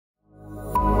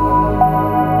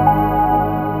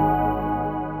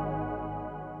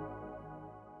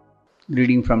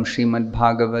Reading from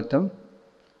Srimad-Bhagavatam,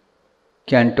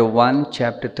 Canto 1,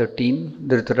 Chapter 13,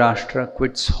 Dhritarashtra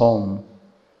quits home.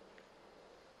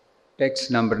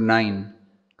 Text number 9.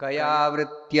 Kaya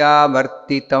vritya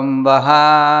vartitam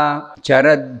vaha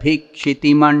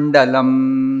charadbhikshiti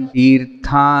mandalam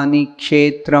tirthani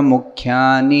kshetra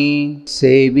mukhyani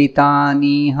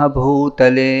sevitani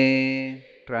bhutale.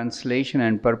 Translation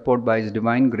and purport by His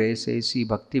Divine Grace A.C.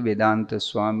 Bhaktivedanta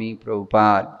Swami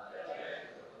Prabhupada.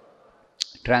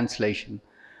 Translation.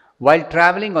 While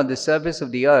traveling on the surface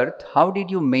of the earth, how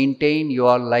did you maintain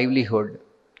your livelihood?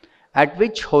 At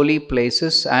which holy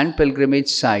places and pilgrimage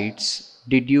sites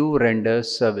did you render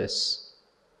service?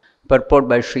 Purport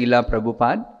by Srila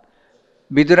Prabhupada.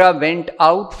 Vidura went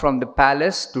out from the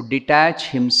palace to detach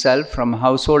himself from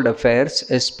household affairs,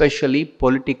 especially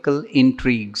political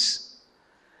intrigues.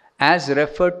 As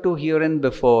referred to herein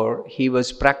before, he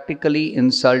was practically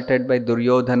insulted by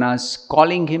Duryodhana's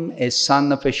calling him a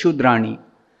son of a Shudrani,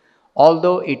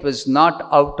 although it was not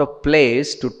out of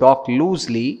place to talk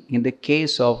loosely in the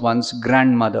case of one's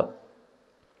grandmother.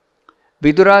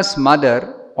 Vidura's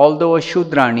mother, although a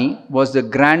Shudrani, was the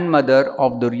grandmother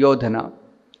of Duryodhana,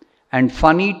 and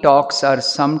funny talks are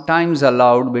sometimes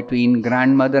allowed between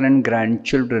grandmother and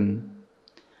grandchildren.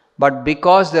 But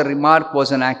because the remark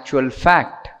was an actual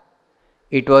fact,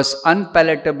 it was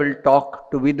unpalatable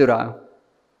talk to Vidura,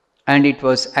 and it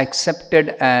was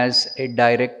accepted as a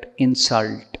direct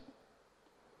insult.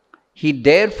 He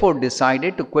therefore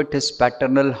decided to quit his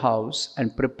paternal house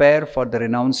and prepare for the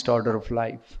renounced order of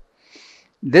life.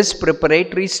 This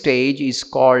preparatory stage is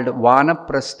called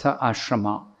Vanaprastha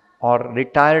Ashrama, or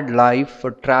retired life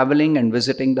for traveling and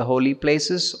visiting the holy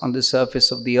places on the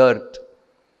surface of the earth.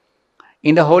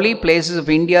 In the holy places of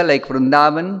India like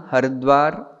Vrindavan,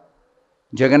 Haridwar,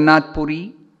 Jagannath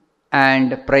Puri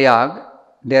and Prayag,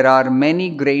 there are many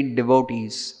great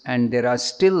devotees, and there are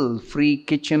still free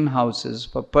kitchen houses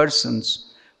for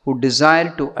persons who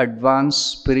desire to advance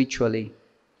spiritually.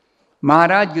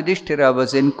 Maharaj Yudhishthira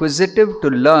was inquisitive to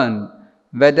learn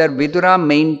whether Vidura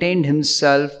maintained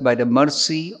himself by the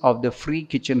mercy of the free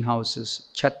kitchen houses,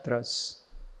 Chhatras.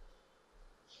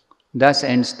 Thus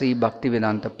ends the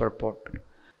Bhaktivedanta purport.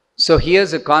 So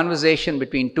here's a conversation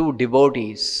between two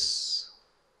devotees.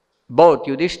 Both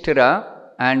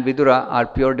Yudhishthira and Vidura are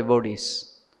pure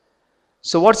devotees.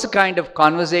 So what's the kind of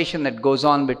conversation that goes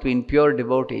on between pure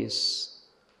devotees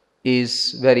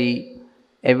is very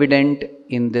evident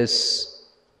in this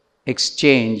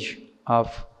exchange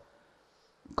of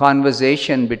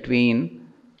conversation between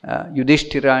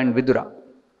Yudhishthira and Vidura.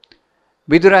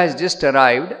 Vidura has just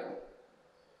arrived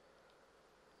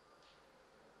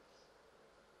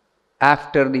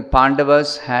after the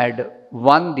Pandavas had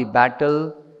won the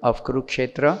battle of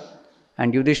Kurukshetra,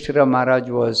 and Yudhishthira Maharaj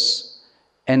was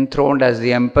enthroned as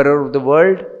the emperor of the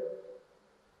world,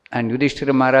 and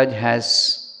Yudhishthira Maharaj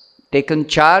has taken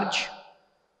charge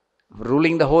of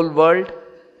ruling the whole world.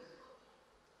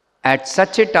 At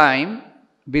such a time,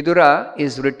 Vidura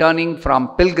is returning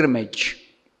from pilgrimage.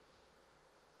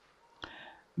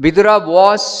 Vidura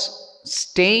was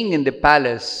staying in the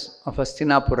palace of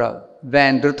Hastinapura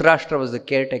when Dhritarashtra was the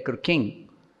caretaker king,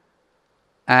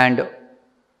 and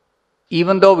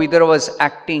even though Vidura was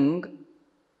acting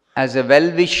as a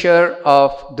well-wisher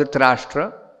of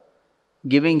Dhritarashtra,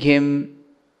 giving him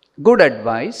good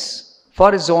advice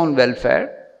for his own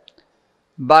welfare,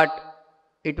 but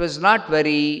it was not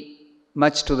very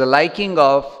much to the liking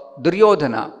of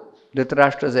Duryodhana,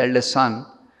 Dhritarashtra's eldest son,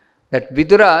 that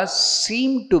Vidura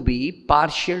seemed to be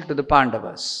partial to the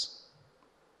Pandavas.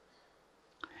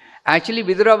 Actually,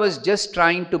 Vidura was just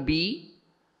trying to be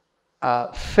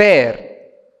fair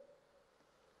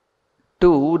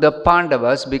to the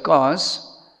Pandavas,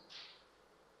 because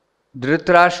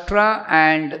Dhritarashtra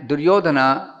and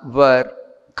Duryodhana were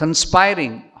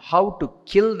conspiring how to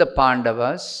kill the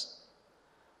Pandavas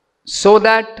so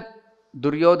that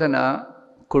Duryodhana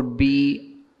could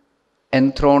be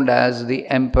enthroned as the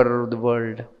emperor of the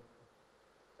world.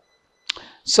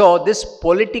 So this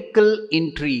political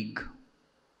intrigue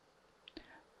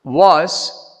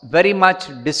was very much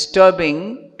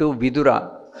disturbing to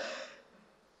Vidura.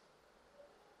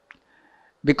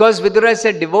 Because Vidura is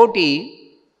a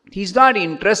devotee, he is not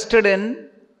interested in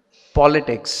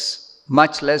politics,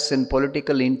 much less in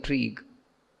political intrigue.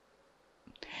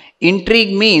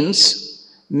 Intrigue means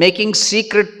making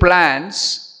secret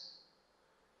plans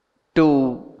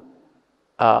to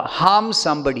harm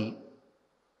somebody,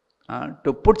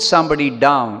 to put somebody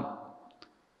down,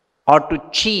 or to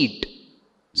cheat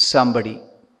somebody.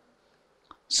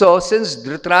 So, since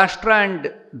Dhritarashtra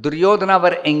and Duryodhana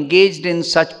were engaged in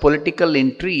such political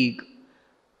intrigue,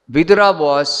 Vidura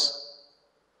was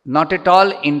not at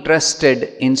all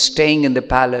interested in staying in the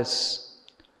palace.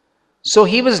 So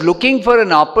he was looking for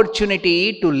an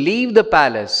opportunity to leave the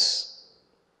palace.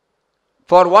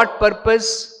 For what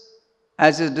purpose?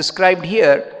 As is described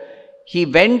here, he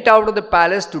went out of the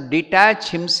palace to detach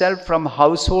himself from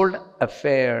household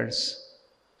affairs.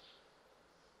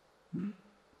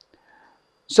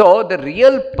 So the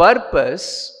real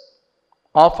purpose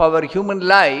of our human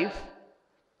life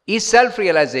is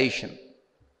self-realization.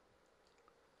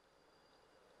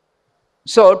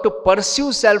 So to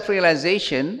pursue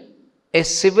self-realization, a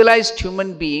civilized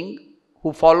human being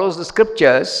who follows the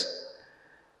scriptures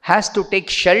has to take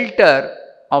shelter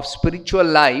of spiritual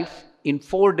life in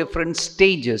 4 different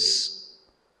stages: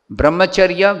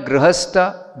 brahmacharya,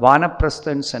 grihastha, vanaprastha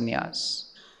and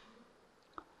sannyas.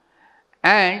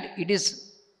 And it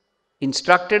is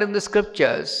instructed in the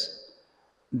scriptures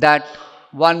that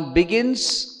one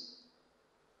begins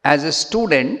as a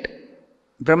student,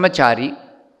 brahmachari,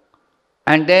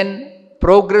 and then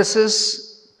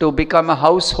progresses to become a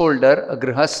householder, a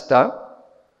grihastha,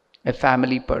 a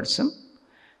family person.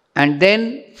 And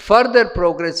then further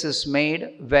progress is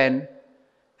made when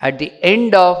at the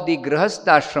end of the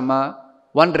grihastha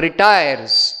one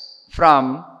retires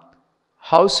from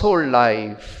household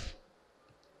life.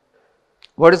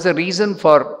 What is the reason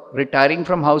for retiring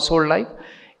from household life?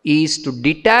 Is to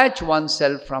detach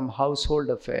oneself from household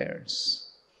affairs.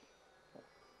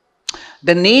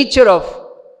 The nature of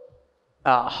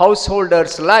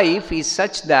householder's life is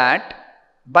such that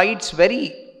by its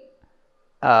very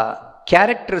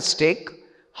characteristic,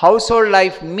 household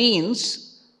life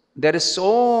means there is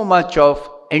so much of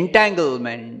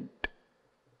entanglement.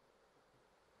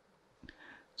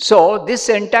 So this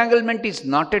entanglement is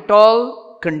not at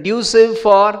all conducive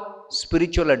for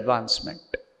spiritual advancement.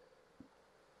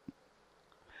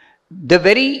 The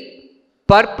very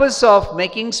purpose of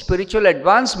making spiritual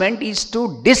advancement is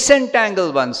to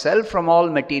disentangle oneself from all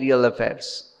material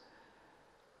affairs.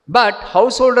 But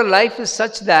householder life is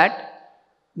such that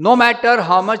no matter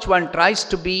how much one tries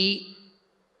to be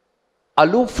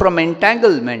aloof from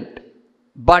entanglement,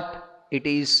 but it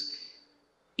is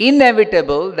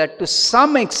inevitable that to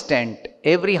some extent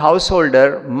every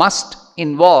householder must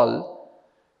involve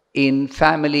in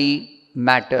family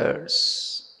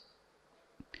matters.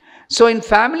 So in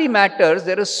family matters,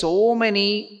 there are so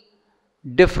many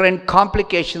different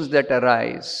complications that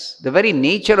arise. The very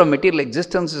nature of material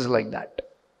existence is like that.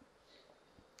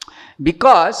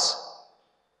 Because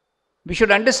we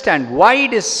should understand why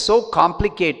it is so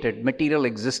complicated, material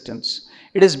existence.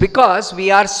 It is because we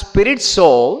are spirit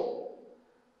soul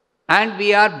and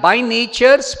we are by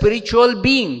nature spiritual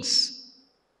beings.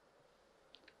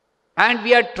 And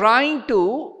we are trying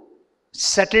to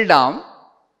settle down,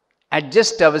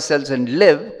 adjust ourselves and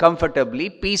live comfortably,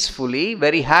 peacefully,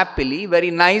 very happily,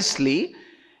 very nicely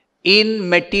in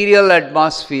material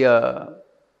atmosphere.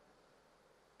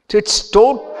 So it's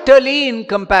totally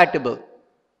incompatible.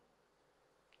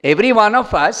 Every one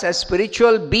of us as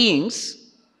spiritual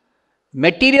beings,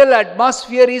 material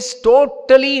atmosphere is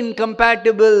totally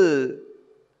incompatible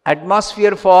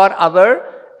atmosphere for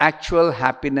our actual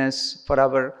happiness, for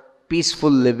our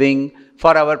peaceful living,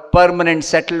 for our permanent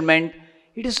settlement.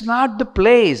 It is not the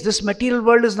place. This material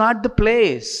world is not the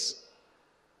place.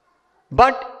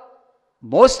 But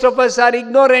most of us are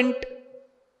ignorant.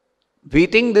 We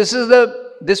think this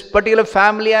particular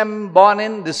family I am born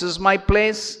in, this is my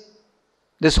place.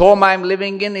 This home I am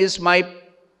living in is my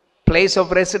place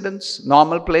of residence,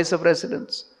 normal place of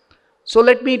residence. So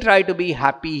let me try to be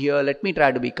happy here. Let me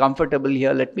try to be comfortable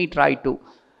here. Let me try to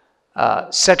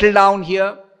settle down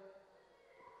here.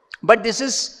 But this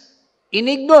is in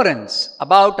ignorance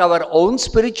about our own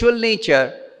spiritual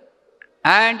nature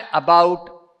and about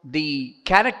the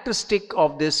characteristic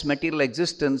of this material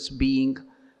existence being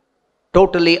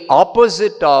totally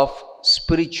opposite of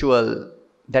spiritual,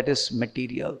 that is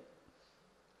material.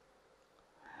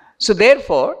 So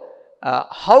therefore,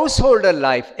 householder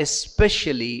life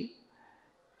especially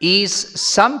is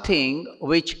something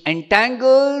which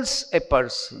entangles a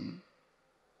person.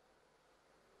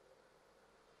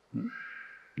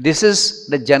 This is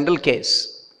the general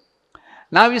case.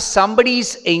 Now, if somebody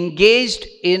is engaged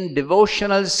in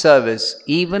devotional service,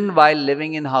 even while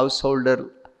living in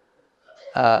householder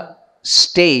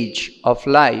stage of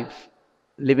life,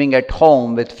 living at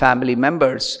home with family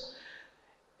members,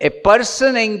 a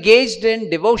person engaged in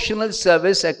devotional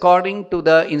service according to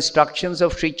the instructions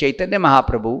of Sri Chaitanya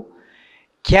Mahaprabhu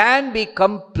can be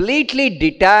completely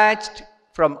detached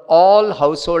from all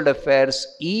household affairs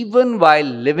even while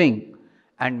living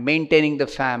and maintaining the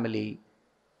family.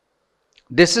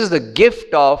 This is the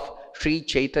gift of Sri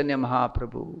Chaitanya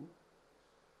Mahaprabhu.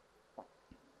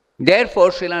 Therefore,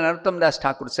 Srila Narottam Das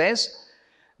Thakur says,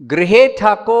 Grihe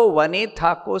thako, vane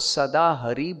thako, sada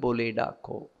hari bole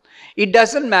dako. It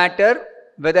doesn't matter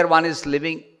whether one is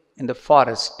living in the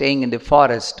forest, staying in the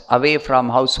forest, away from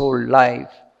household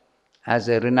life as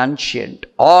a renunciant,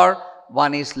 or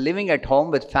one is living at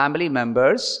home with family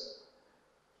members,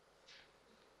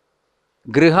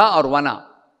 griha or vana.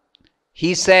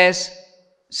 He says,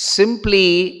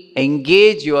 simply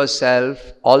engage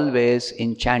yourself always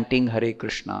in chanting Hare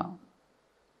Krishna.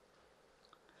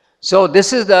 So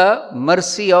this is the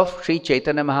mercy of Sri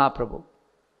Chaitanya Mahaprabhu.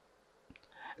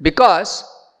 Because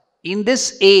in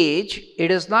this age,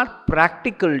 it is not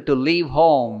practical to leave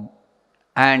home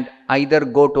and either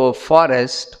go to a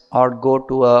forest or go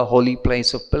to a holy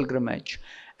place of pilgrimage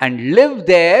and live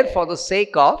there for the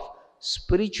sake of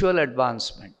spiritual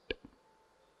advancement.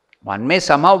 One may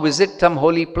somehow visit some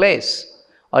holy place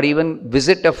or even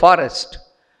visit a forest,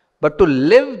 but to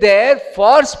live there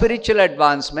for spiritual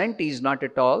advancement is not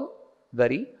at all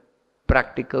very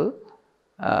practical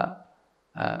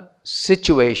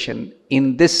situation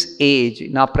in this age,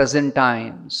 in our present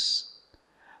times.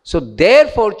 So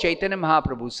therefore Chaitanya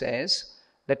Mahaprabhu says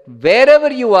that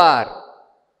wherever you are,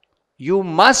 you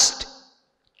must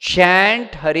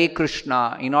chant Hare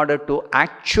Krishna in order to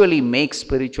actually make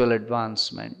spiritual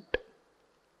advancement.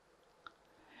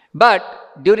 But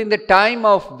during the time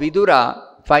of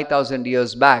Vidura, 5000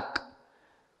 years back,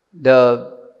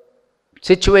 the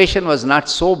situation was not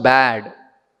so bad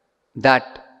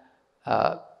that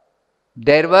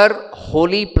there were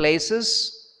holy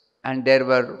places and there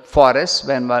were forests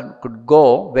where one could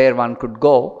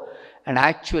go and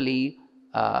actually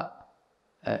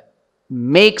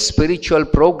make spiritual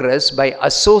progress by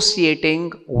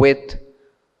associating with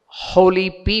holy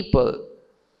people,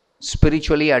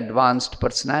 spiritually advanced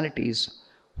personalities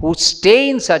who stay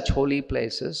in such holy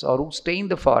places or who stay in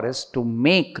the forest to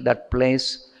make that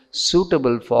place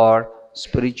suitable for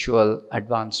spiritual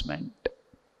advancement.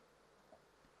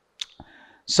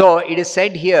 So it is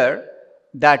said here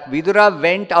that Vidura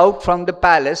went out from the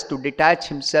palace to detach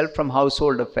himself from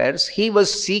household affairs. He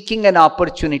was seeking an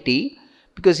opportunity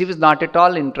because he was not at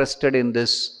all interested in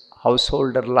this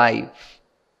householder life.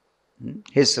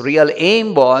 His real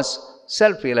aim was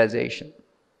self-realization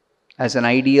as an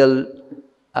ideal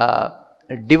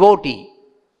devotee.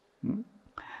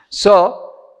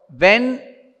 So when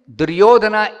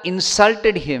Duryodhana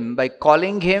insulted him by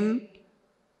calling him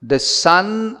the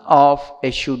son of a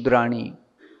Shudrani,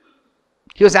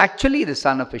 he was actually the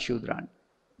son of a Shudrani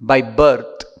by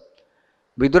birth.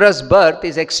 Vidura's birth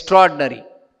is extraordinary.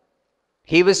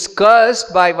 He was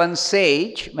cursed by one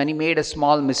sage when he made a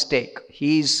small mistake.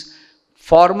 He is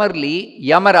formerly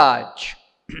Yamaraj.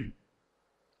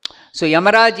 So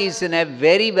Yamaraj is in a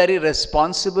very, very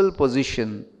responsible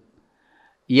position.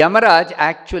 Yamaraj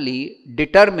actually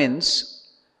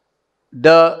determines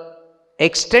the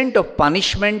extent of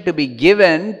punishment to be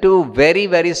given to very,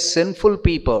 very sinful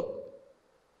people.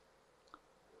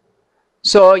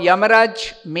 So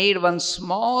Yamaraj made one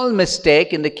small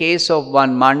mistake in the case of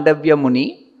one Mandavya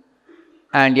Muni,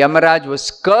 and Yamaraj was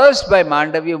cursed by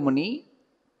Mandavya Muni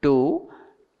to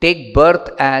take birth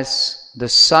as the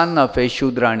son of a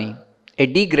Shudrani, a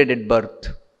degraded birth.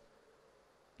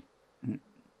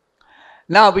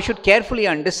 Now we should carefully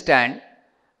understand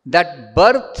that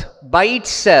birth by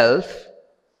itself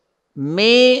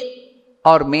may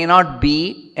or may not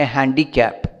be a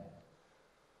handicap.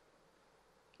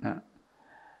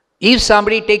 If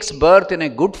somebody takes birth in a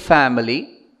good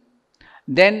family,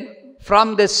 then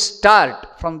from the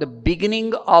start, from the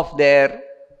beginning of their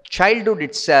childhood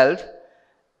itself,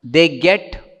 they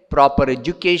get proper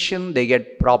education, they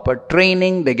get proper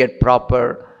training, they get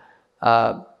proper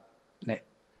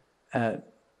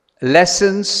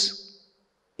lessons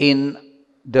in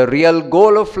the real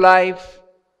goal of life,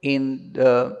 in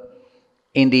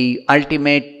the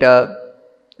ultimate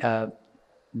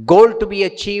goal to be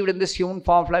achieved in this human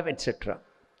form of life, etc.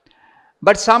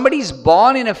 But somebody is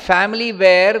born in a family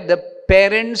where the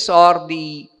parents or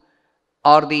the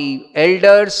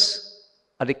elders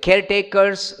or the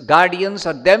caretakers, guardians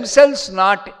are themselves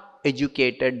not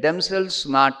educated, themselves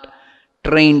not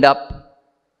trained up.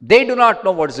 They do not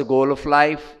know what is the goal of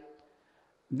life.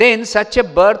 Then such a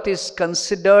birth is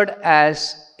considered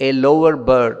as a lower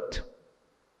birth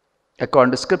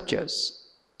according to scriptures.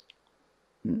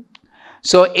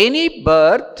 So any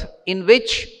birth in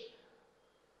which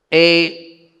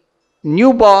a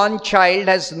newborn child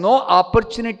has no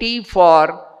opportunity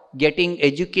for getting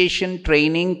education,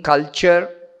 training, culture,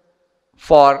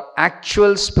 for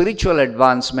actual spiritual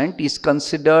advancement is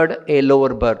considered a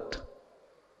lower birth.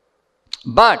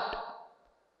 But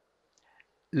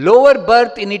lower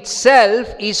birth in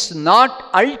itself is not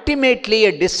ultimately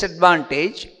a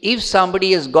disadvantage if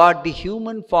somebody has got the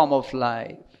human form of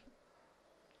life.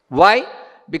 Why?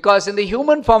 Because in the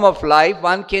human form of life,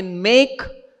 one can make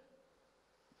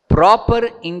proper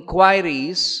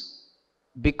inquiries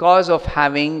because of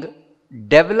having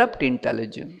developed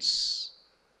intelligence.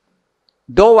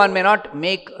 Though one may not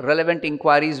make relevant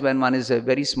inquiries when one is a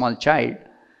very small child,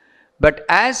 but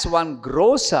as one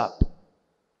grows up,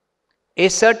 a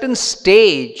certain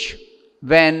stage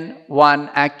when one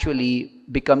actually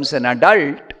becomes an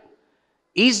adult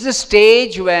is the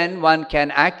stage when one can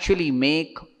actually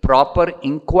make proper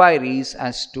inquiries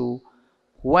as to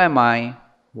who am I,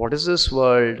 what is this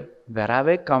world, where have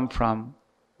I come from,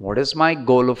 what is my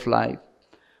goal of life.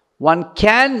 One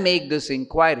can make these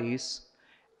inquiries,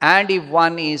 and if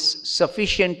one is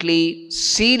sufficiently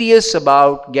serious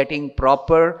about getting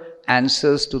proper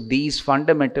answers to these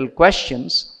fundamental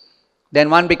questions, then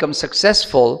one becomes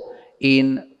successful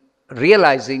in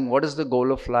realizing what is the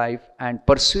goal of life and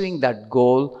pursuing that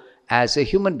goal as a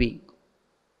human being.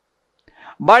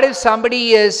 But if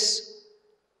somebody is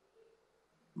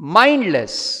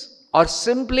mindless or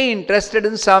simply interested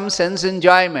in some sense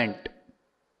enjoyment,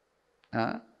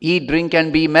 eat, drink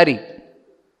and be merry,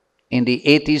 in the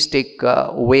atheistic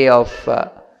way of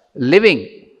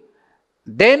living,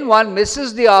 then one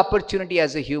misses the opportunity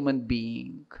as a human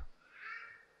being.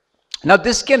 Now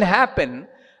this can happen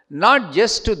not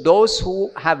just to those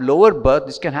who have lower birth,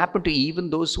 this can happen to even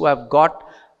those who have got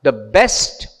the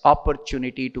best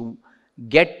opportunity to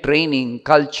get training,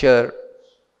 culture.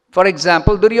 For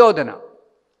example, Duryodhana.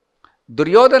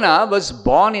 Duryodhana was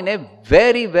born in a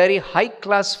very, very high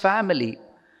class family.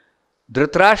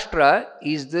 Dhritarashtra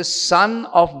is the son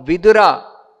of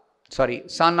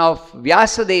son of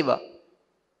Vyasadeva.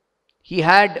 He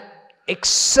had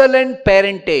excellent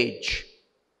parentage.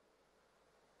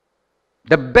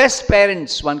 The best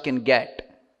parents one can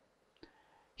get.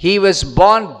 He was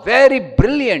born very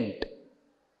brilliant.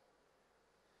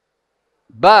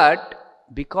 But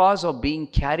because of being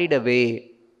carried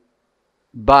away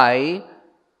by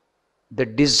the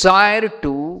desire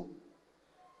to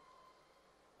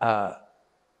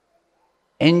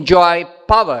enjoy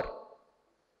power,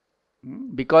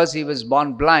 because he was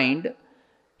born blind,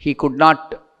 he could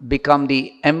not become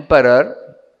the emperor,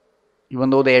 even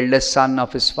though the eldest son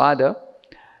of his father.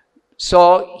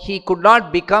 So he could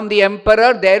not become the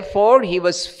emperor, therefore he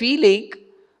was feeling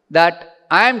that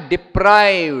I am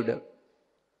deprived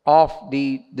of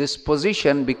this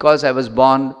position because I was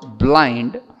born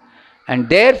blind, and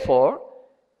therefore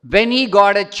when he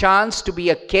got a chance to be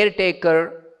a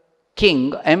caretaker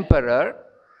king, emperor,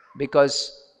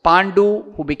 because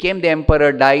Pandu, who became the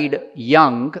emperor, died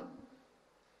young,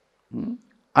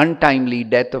 untimely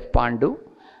death of Pandu.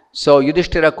 So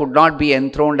Yudhishthira could not be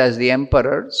enthroned as the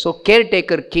emperor. So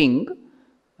caretaker king,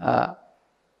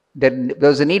 there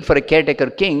was a need for a caretaker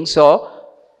king. So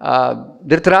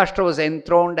Dhritarashtra was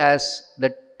enthroned as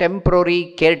the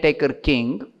temporary caretaker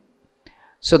king.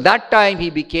 So that time he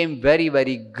became very,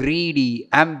 very greedy,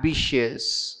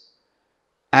 ambitious,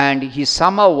 and he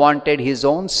somehow wanted his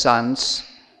own sons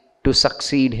to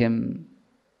succeed him.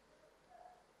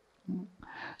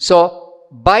 So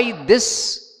by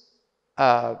this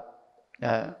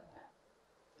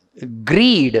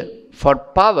greed for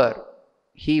power,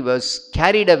 he was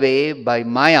carried away by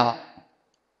Maya,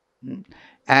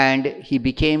 and he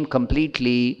became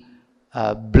completely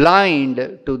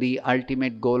blind to the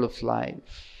ultimate goal of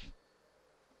life.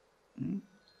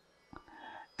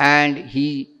 And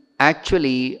he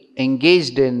actually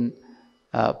engaged in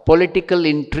political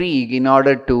intrigue in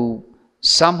order to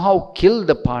somehow kill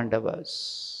the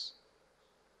Pandavas.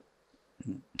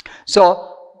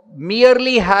 So,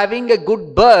 merely having a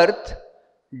good birth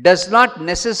does not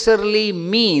necessarily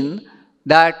mean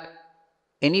that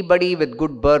anybody with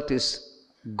good birth is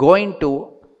going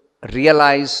to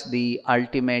realize the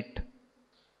ultimate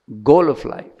goal of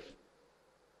life.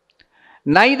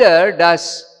 Neither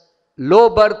does low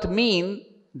birth mean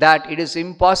that it is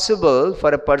impossible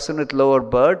for a person with lower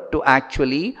birth to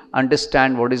actually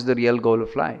understand what is the real goal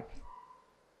of life.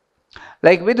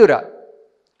 Like Vidura.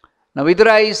 Now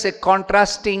Vidura is a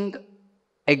contrasting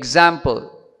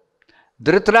example.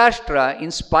 Dhritarashtra,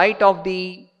 in spite of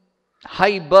the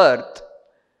high birth,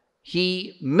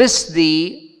 he missed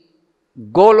the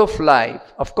goal of life.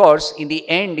 Of course, in the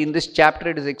end, in this chapter,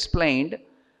 it is explained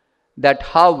that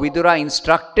how Vidura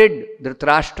instructed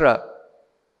Dhritarashtra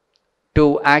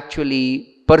to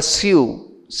actually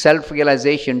pursue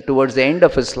self-realization towards the end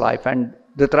of his life, and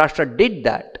Dhritarashtra did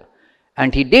that,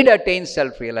 and he did attain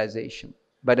self-realization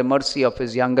by the mercy of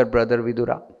his younger brother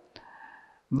Vidura.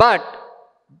 But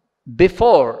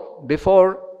before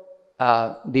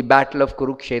the battle of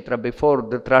Kurukshetra, before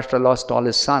Dhritarashtra lost all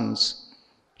his sons,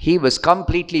 he was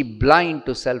completely blind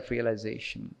to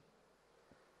self-realization.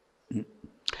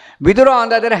 Vidura, on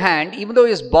the other hand, even though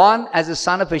he was born as a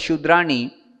son of a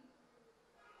Shudrani,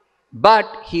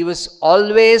 but he was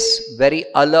always very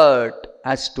alert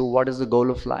as to what is the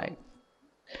goal of life.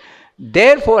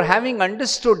 Therefore, having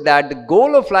understood that the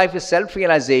goal of life is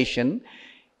self-realization,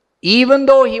 even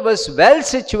though he was well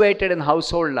situated in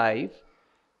household life,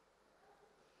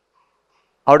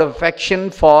 out of affection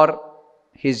for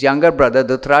his younger brother,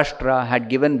 Dhritarashtra had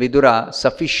given Vidura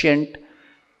sufficient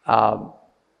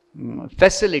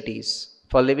facilities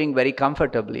for living very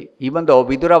comfortably. Even though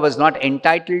Vidura was not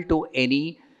entitled to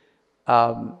any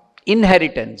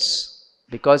inheritance,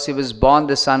 because he was born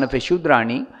the son of a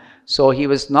Shudrani, so he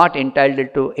was not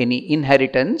entitled to any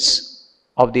inheritance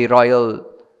of the royal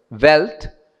wealth.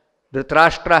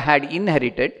 Dhritarashtra had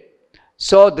inherited.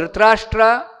 So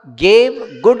Dhritarashtra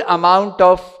gave good amount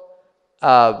of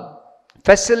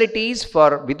facilities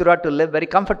for Vidura to live very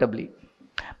comfortably.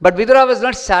 But Vidura was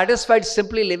not satisfied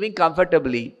simply living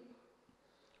comfortably.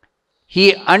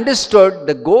 He understood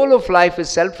the goal of life is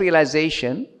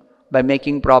self-realization by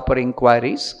making proper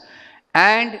inquiries,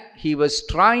 and he was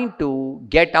trying to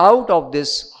get out of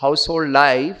this household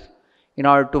life in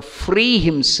order to free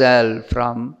himself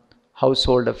from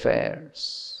household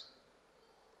affairs.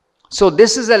 So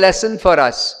this is a lesson for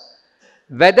us.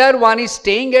 Whether one is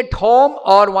staying at home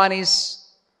or one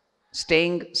is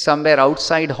staying somewhere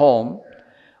outside home,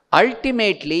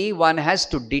 ultimately one has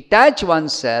to detach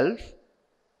oneself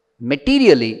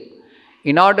materially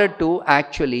in order to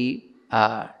actually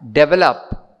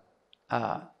develop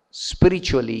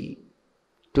spiritually,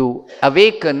 to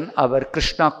awaken our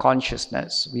Krishna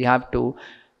consciousness. We have to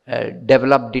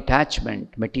develop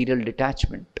detachment, material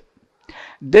detachment.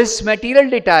 This material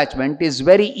detachment is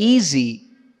very easy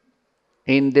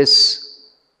in this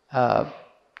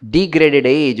degraded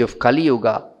age of Kali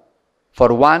Yuga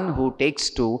for one who takes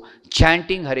to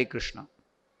chanting Hare Krishna.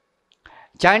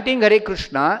 Chanting Hare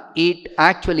Krishna, it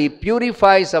actually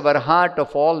purifies our heart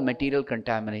of all material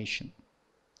contamination.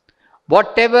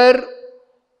 Whatever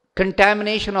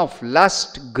contamination of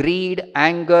lust, greed,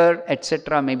 anger,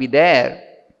 etc. may be there,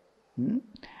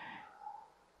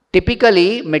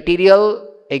 typically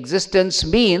material existence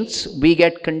means we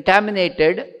get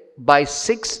contaminated by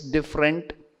 6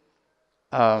 different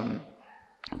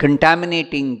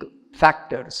contaminating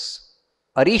factors.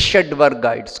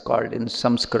 Arishadvarga it's called in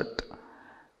Sanskrit.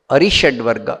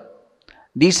 Arishadvarga.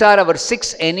 These are our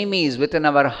 6 enemies within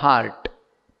our heart.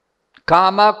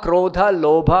 Kama, Krodha,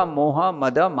 Lobha, Moha,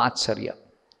 Mada, Matsarya.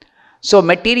 So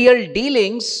material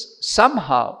dealings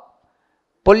somehow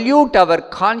pollute our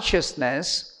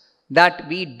consciousness, that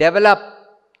we develop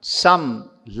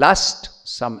some lust,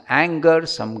 some anger,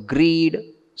 some greed,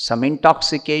 some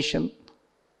intoxication,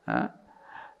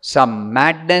 some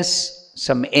madness,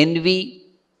 some envy.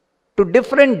 To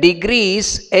different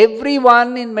degrees,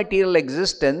 everyone in material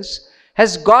existence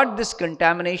has got this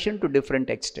contamination to different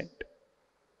extent.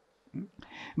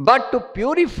 But to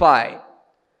purify,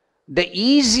 the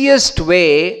easiest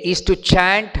way is to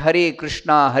chant Hare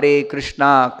Krishna,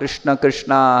 Krishna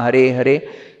Krishna, Hare Hare,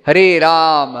 Hare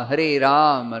Ram,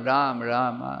 Ram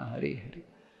Rama, Hare Hare.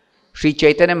 Sri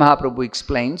Chaitanya Mahaprabhu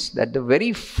explains that the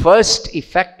very first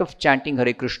effect of chanting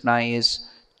Hare Krishna is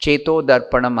Cheto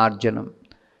Darpanam Arjanam.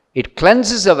 It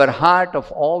cleanses our heart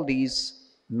of all these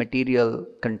material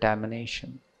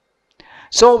contamination.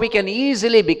 So we can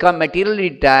easily become materially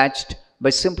detached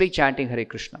by simply chanting Hare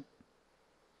Krishna.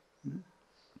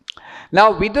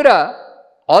 Now Vidura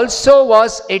also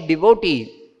was a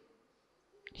devotee.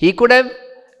 He could have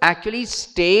actually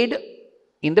stayed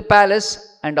in the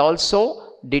palace and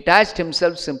also detached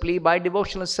himself simply by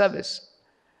devotional service.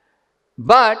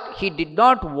 But he did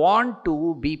not want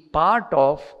to be part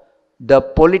of the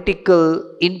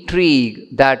political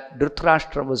intrigue that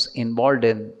Dhritarashtra was involved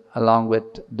in along with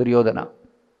Duryodhana.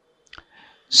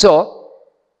 So,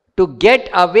 to get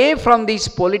away from this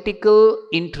political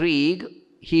intrigue,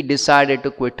 he decided to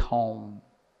quit home.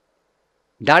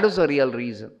 That was the real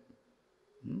reason.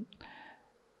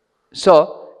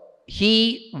 So,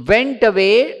 he went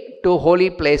away to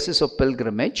holy places of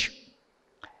pilgrimage,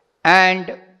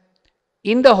 and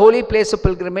in the holy place of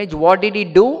pilgrimage, what did he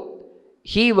do?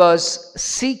 He was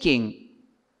seeking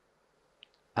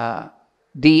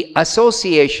the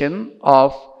association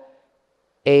of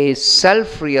a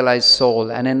self-realized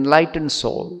soul, an enlightened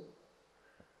soul.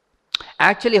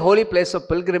 Actually, holy place of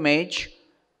pilgrimage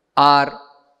are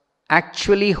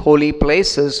actually holy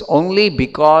places only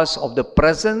because of the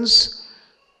presence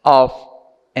of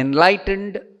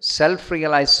enlightened,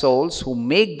 self-realized souls who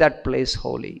make that place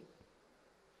holy.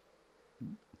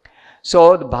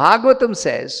 So the Bhagavatam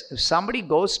says, if somebody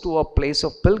goes to a place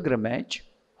of pilgrimage,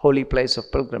 holy place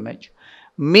of pilgrimage,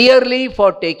 merely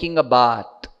for taking a bath,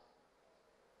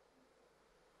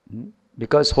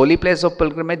 because holy place of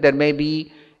pilgrimage, there may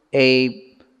be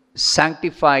a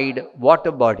sanctified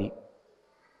water body,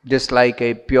 just like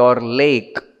a pure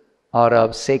lake or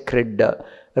a sacred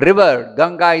river,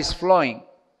 Ganga is flowing,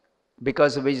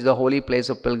 because of which the holy place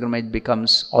of pilgrimage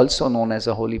becomes also known as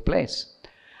a holy place.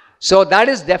 So that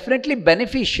is definitely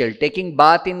beneficial. Taking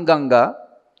bath in Ganga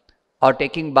or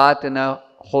taking bath in a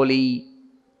holy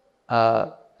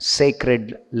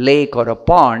sacred lake or a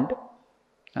pond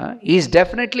is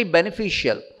definitely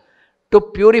beneficial to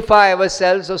purify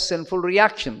ourselves of sinful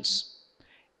reactions.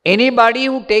 Anybody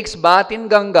who takes bath in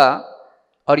Ganga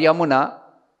or Yamuna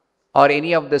or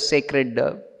any of the sacred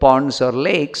ponds or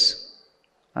lakes,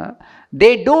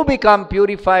 they do become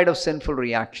purified of sinful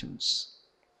reactions.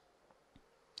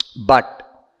 But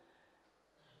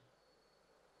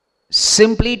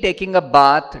simply taking a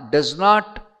bath does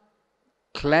not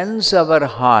cleanse our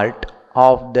heart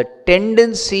of the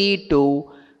tendency to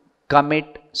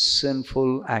commit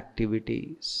sinful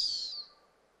activities.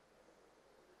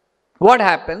 What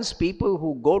happens? People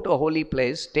who go to a holy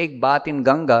place, take bath in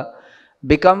Ganga,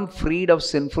 become freed of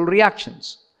sinful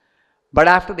reactions. But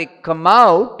after they come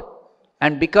out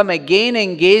and become again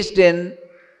engaged in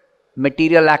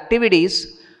material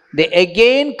activities, they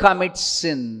again commit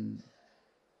sin,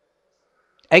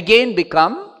 again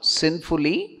become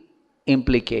sinfully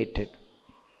implicated.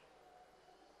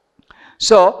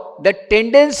 So, the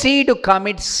tendency to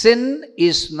commit sin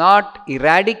is not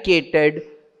eradicated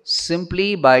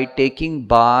simply by taking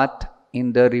bath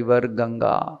in the river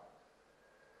Ganga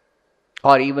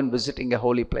or even visiting a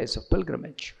holy place of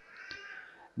pilgrimage.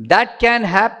 That can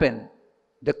happen.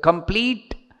 The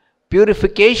complete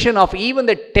purification of even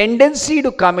the tendency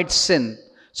to commit sin,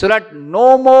 so that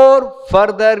no more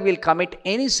further will commit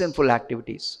any sinful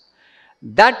activities.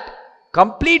 That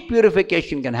complete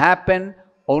purification can happen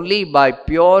only by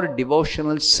pure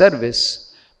devotional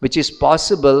service, which is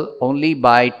possible only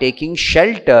by taking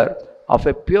shelter of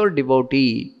a pure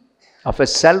devotee, of a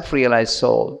self-realized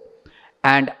soul.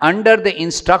 And under the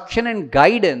instruction and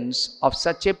guidance of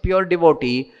such a pure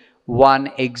devotee,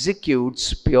 one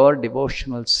executes pure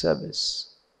devotional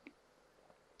service.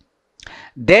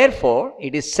 Therefore,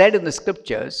 it is said in the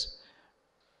scriptures,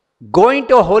 going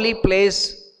to a holy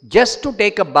place just to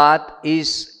take a bath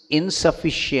is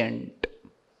insufficient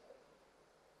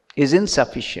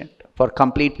for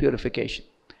complete purification.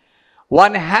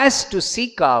 One has to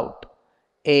seek out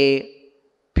a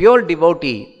pure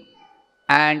devotee,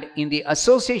 and in the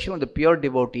association with the pure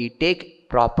devotee, take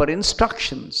proper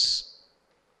instructions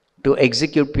to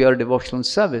execute pure devotional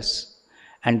service,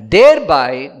 and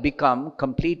thereby become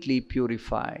completely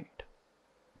purified.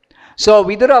 So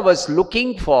Vidura was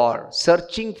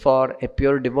searching for a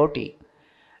pure devotee,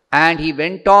 and he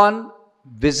went on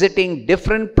visiting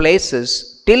different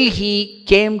places till he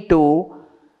came to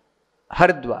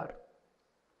Haridwar.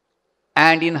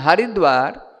 And in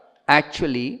Haridwar,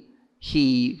 actually,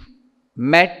 he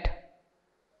met,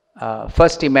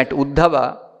 first he met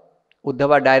Uddhava.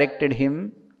 Uddhava directed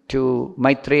him to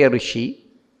Maitreya Rishi.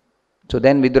 So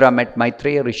then Vidura met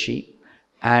Maitreya Rishi,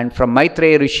 and from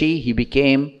Maitreya Rishi he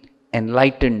became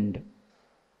enlightened.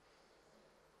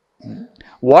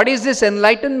 What is this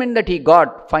enlightenment that he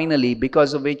got finally,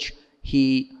 because of which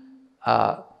he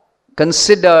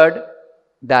considered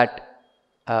that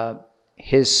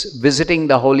his visiting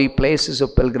the holy places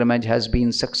of pilgrimage has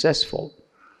been successful?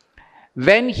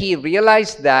 When he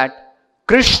realized that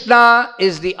Krishna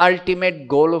is the ultimate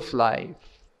goal of life,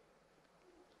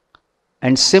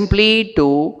 and simply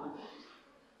to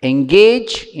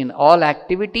engage in all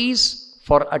activities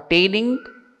for attaining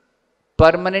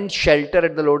permanent shelter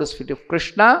at the lotus feet of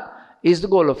Krishna is the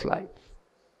goal of life.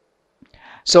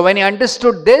 So when he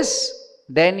understood this,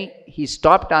 then he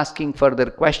stopped asking further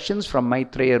questions from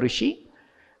Maitreya Rishi,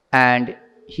 and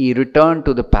he returned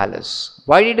to the palace.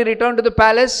 Why did he return to the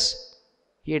palace?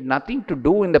 He had nothing to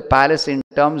do in the palace in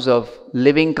terms of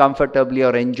living comfortably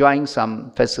or enjoying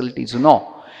some facilities.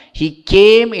 No. He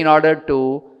came in order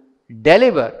to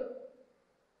deliver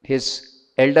his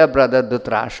elder brother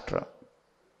Dhritarashtra.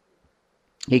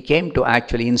 He came to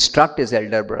actually instruct his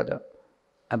elder brother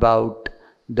about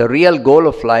the real goal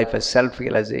of life as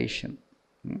self-realization.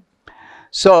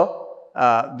 So,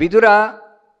 Vidura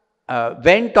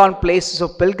went on places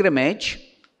of pilgrimage,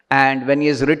 and when he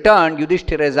is returned,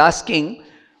 Yudhishthira is asking,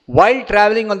 while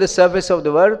traveling on the surface of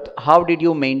the earth, how did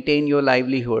you maintain your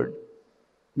livelihood?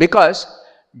 Because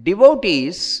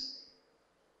devotees,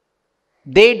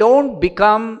 they don't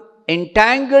become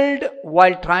entangled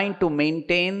while trying to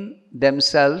maintain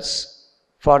themselves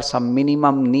for some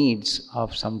minimum needs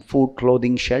of some food,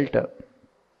 clothing, shelter.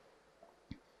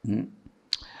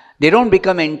 They don't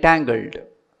become entangled.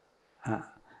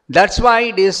 That's why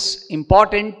it is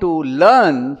important to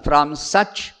learn from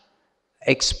such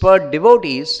expert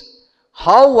devotees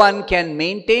how one can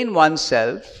maintain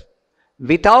oneself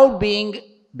without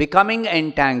becoming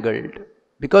entangled,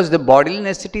 because the bodily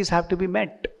necessities have to be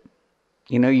met.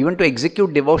 Even to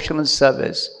execute devotional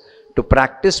service, to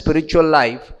practice spiritual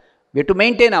life, we have to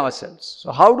maintain ourselves.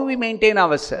 So how do we maintain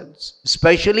ourselves?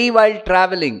 Especially while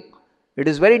traveling, it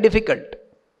is very difficult.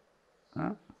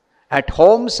 At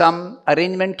home, some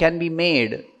arrangement can be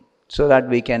made so that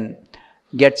we can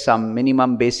get some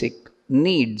minimum basic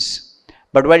needs.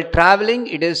 But while traveling,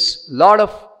 it is lot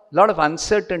of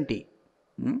uncertainty.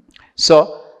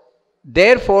 So,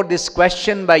 therefore, this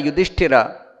question by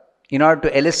Yudhishthira, in order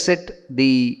to elicit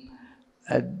the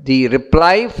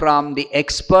reply from the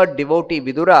expert devotee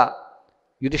Vidura,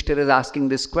 Yudhishthira is asking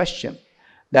this question,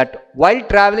 that while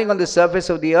traveling on the surface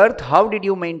of the earth, how did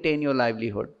you maintain your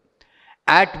livelihood?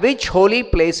 At which holy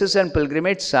places and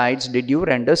pilgrimage sites did you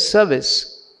render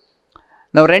service?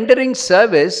 Now, rendering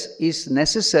service is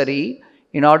necessary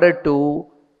in order to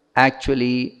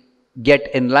actually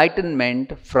get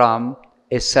enlightenment from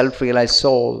a self-realized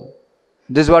soul.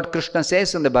 This is what Krishna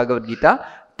says in the Bhagavad Gita,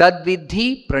 Tad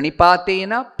vidhi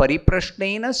pranipatena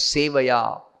pariprashnena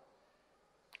sevaya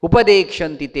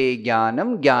upadekshanti te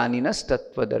jnanam jnaninas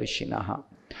tattvadarshinaha.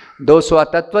 Those who are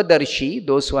tattvadarshi,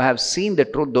 those who have seen the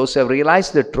truth, those who have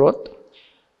realized the truth,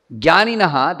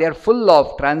 jnaninaha, they are full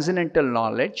of transcendental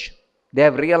knowledge, they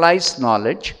have realized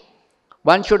knowledge.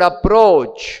 One should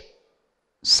approach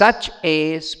such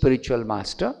a spiritual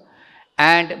master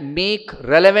and make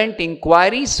relevant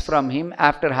inquiries from him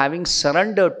after having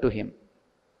surrendered to him.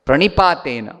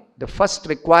 Pranipatena, the first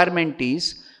requirement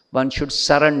is one should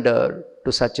surrender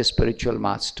to such a spiritual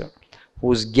master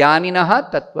who is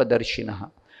jnaninaha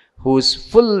tattvadarshinaha, who is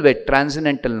full with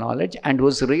transcendental knowledge and who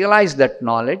has realized that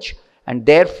knowledge and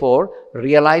therefore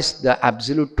realized the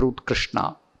absolute truth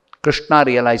Krishna. Krishna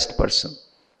realized person.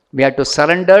 We have to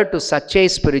surrender to such a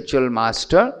spiritual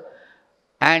master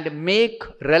and make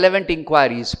relevant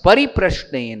inquiries.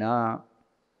 Pariprashnena.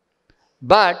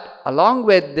 But along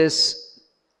with this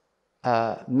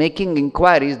making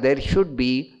inquiries, there should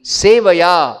be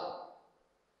sevaya.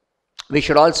 We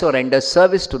should also render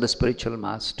service to the spiritual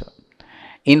master.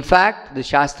 In fact, the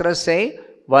Shastras say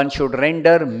one should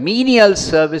render menial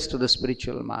service to the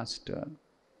spiritual master.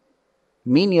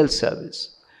 Menial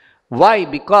service. Why?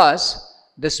 Because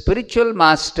the spiritual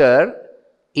master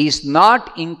is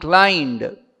not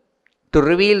inclined to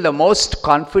reveal the most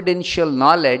confidential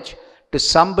knowledge to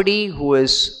somebody who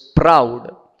is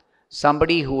proud,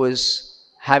 somebody who is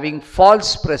having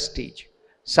false prestige,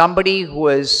 somebody who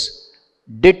is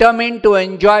determined to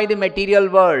enjoy the material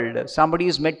world, somebody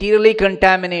is materially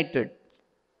contaminated,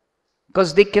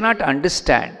 because they cannot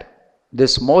understand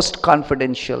this most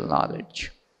confidential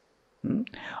knowledge.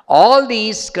 All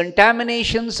these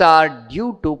contaminations are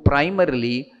due to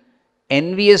primarily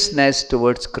enviousness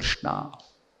towards Krishna.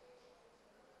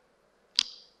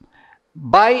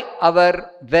 By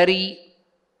our very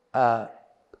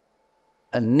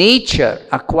nature,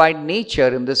 acquired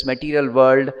nature in this material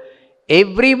world,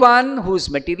 everyone who is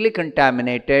materially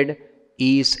contaminated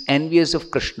is envious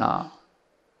of Krishna.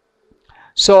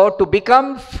 So, to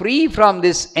become free from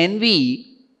this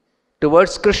envy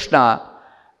towards Krishna,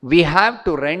 we have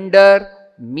to render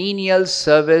menial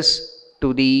service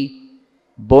to the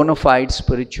bona fide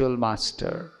spiritual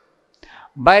master.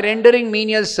 By rendering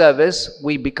menial service,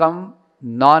 we become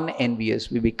non-envious.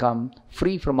 We become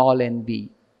free from all envy,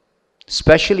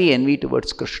 especially envy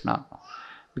towards Krishna.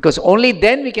 Because only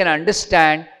then we can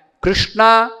understand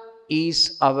Krishna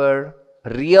is our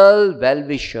real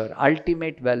well-wisher,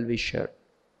 ultimate well-wisher.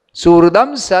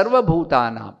 Suhridam sarva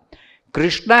bhutanam.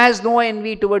 Krishna has no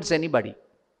envy towards anybody.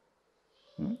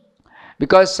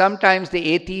 Because sometimes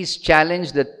the atheists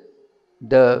challenge the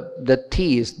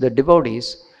theists, the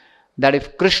devotees, that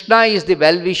if Krishna is the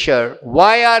well-wisher,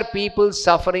 why are people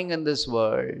suffering in this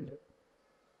world?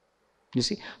 You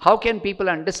see, how can people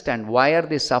understand why are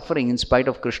they suffering in spite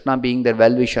of Krishna being their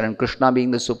well-wisher and Krishna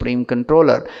being the supreme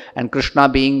controller and Krishna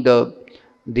being the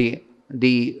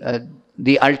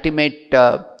ultimate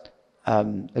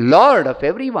Lord of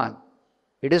everyone?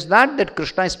 It is not that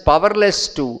Krishna is powerless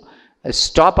to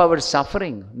stop our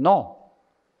suffering. No.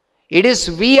 It is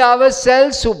we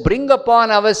ourselves who bring upon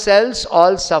ourselves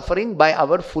all suffering by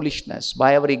our foolishness,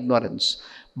 by our ignorance,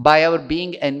 by our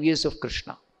being envious of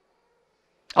Krishna.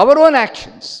 Our own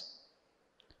actions.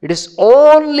 It is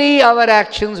only our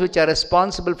actions which are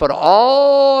responsible for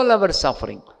all our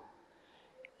suffering.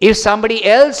 If somebody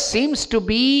else seems to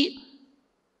be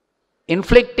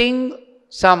inflicting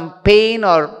some pain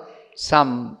or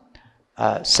some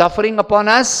suffering upon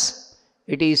us,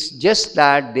 it is just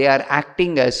that they are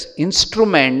acting as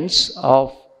instruments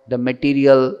of the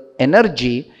material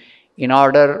energy in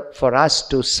order for us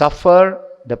to suffer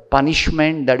the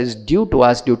punishment that is due to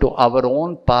us due to our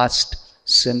own past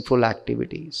sinful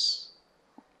activities.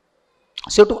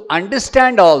 So to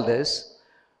understand all this,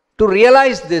 to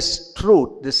realize this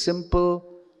truth, this simple,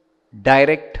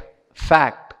 direct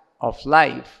fact of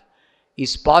life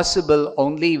is possible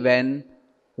only when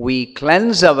we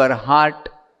cleanse our heart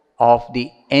of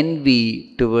the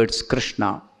envy towards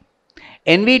Krishna.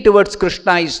 Envy towards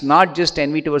Krishna is not just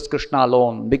envy towards Krishna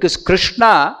alone, because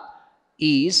Krishna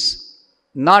is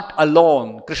not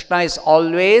alone. Krishna is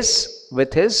always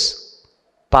with his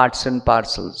parts and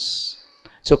parcels.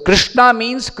 So Krishna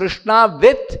means Krishna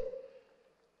with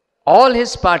all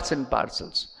his parts and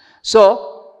parcels.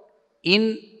 So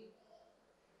in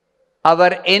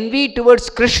our envy towards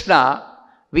Krishna,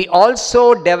 we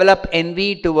also develop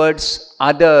envy towards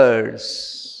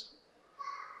others.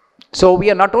 So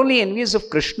we are not only envious of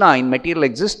Krishna in material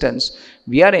existence,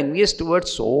 we are envious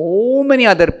towards so many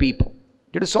other people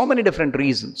due to so many different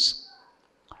reasons.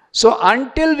 So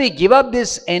until we give up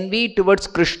this envy towards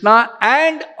Krishna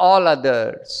and all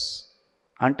others,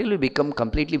 until we become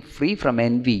completely free from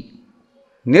envy,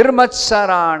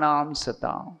 nirmatsaranam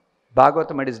satam.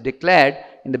 Bhagavatam, it is declared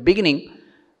in the beginning,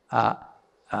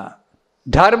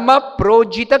 dharma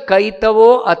projita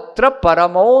kaitavo atra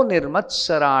paramo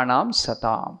nirmatsaranam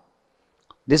satam.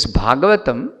 This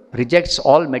Bhagavatam rejects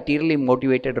all materially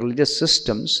motivated religious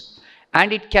systems,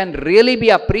 and it can really be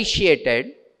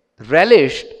appreciated,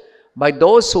 relished by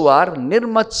those who are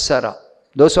nirmatsara,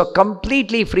 those who are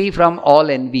completely free from all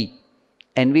envy.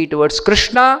 Envy towards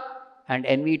Krishna and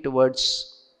envy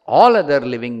towards all other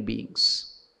living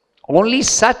beings. Only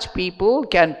such people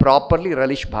can properly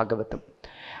relish Bhagavatam.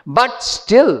 But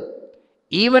still,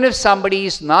 even if somebody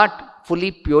is not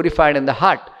fully purified in the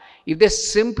heart, if they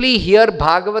simply hear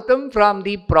Bhagavatam from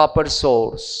the proper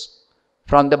source,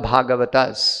 from the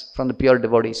Bhagavatas, from the pure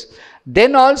devotees,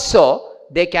 then also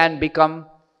they can become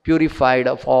purified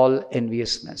of all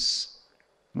enviousness.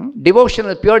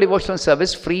 Pure devotional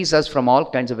service frees us from all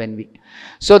kinds of envy.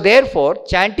 So therefore,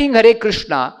 chanting Hare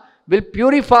Krishna will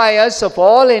purify us of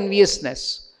all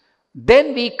enviousness.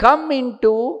 Then we come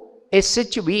into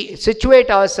we situate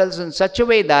ourselves in such a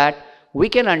way that we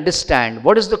can understand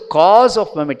what is the cause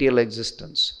of my material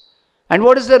existence and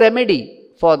what is the remedy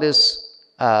for this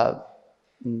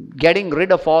getting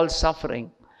rid of all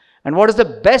suffering, and what is the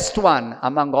best one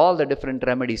among all the different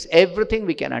remedies. Everything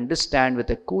we can understand with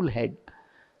a cool head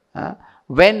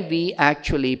when we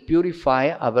actually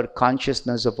purify our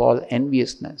consciousness of all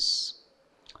enviousness.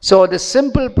 So the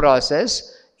simple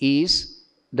process is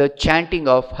the chanting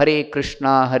of Hare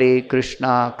Krishna,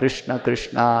 Krishna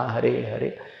Krishna, Hare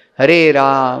Hare, Hare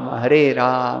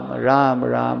Ram, Ram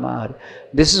Rama, Hare.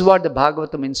 This is what the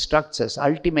Bhagavatam instructs us.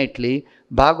 Ultimately,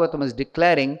 Bhagavatam is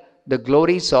declaring the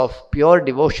glories of pure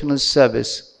devotional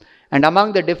service. And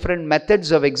among the different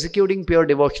methods of executing pure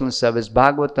devotional service,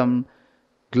 Bhagavatam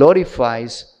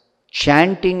glorifies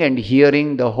chanting and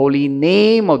hearing the holy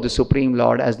name of the Supreme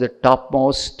Lord as the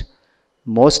topmost,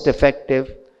 most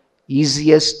effective,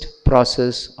 easiest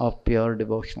process of pure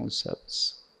devotional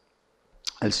service.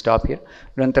 I'll stop here.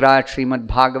 Grantharaj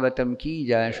Srimad-Bhagavatam ki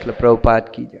jai, Srila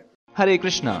Prabhupada ki jai. Hare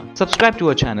Krishna. Subscribe to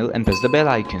our channel and press the bell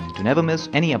icon to never miss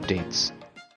any updates.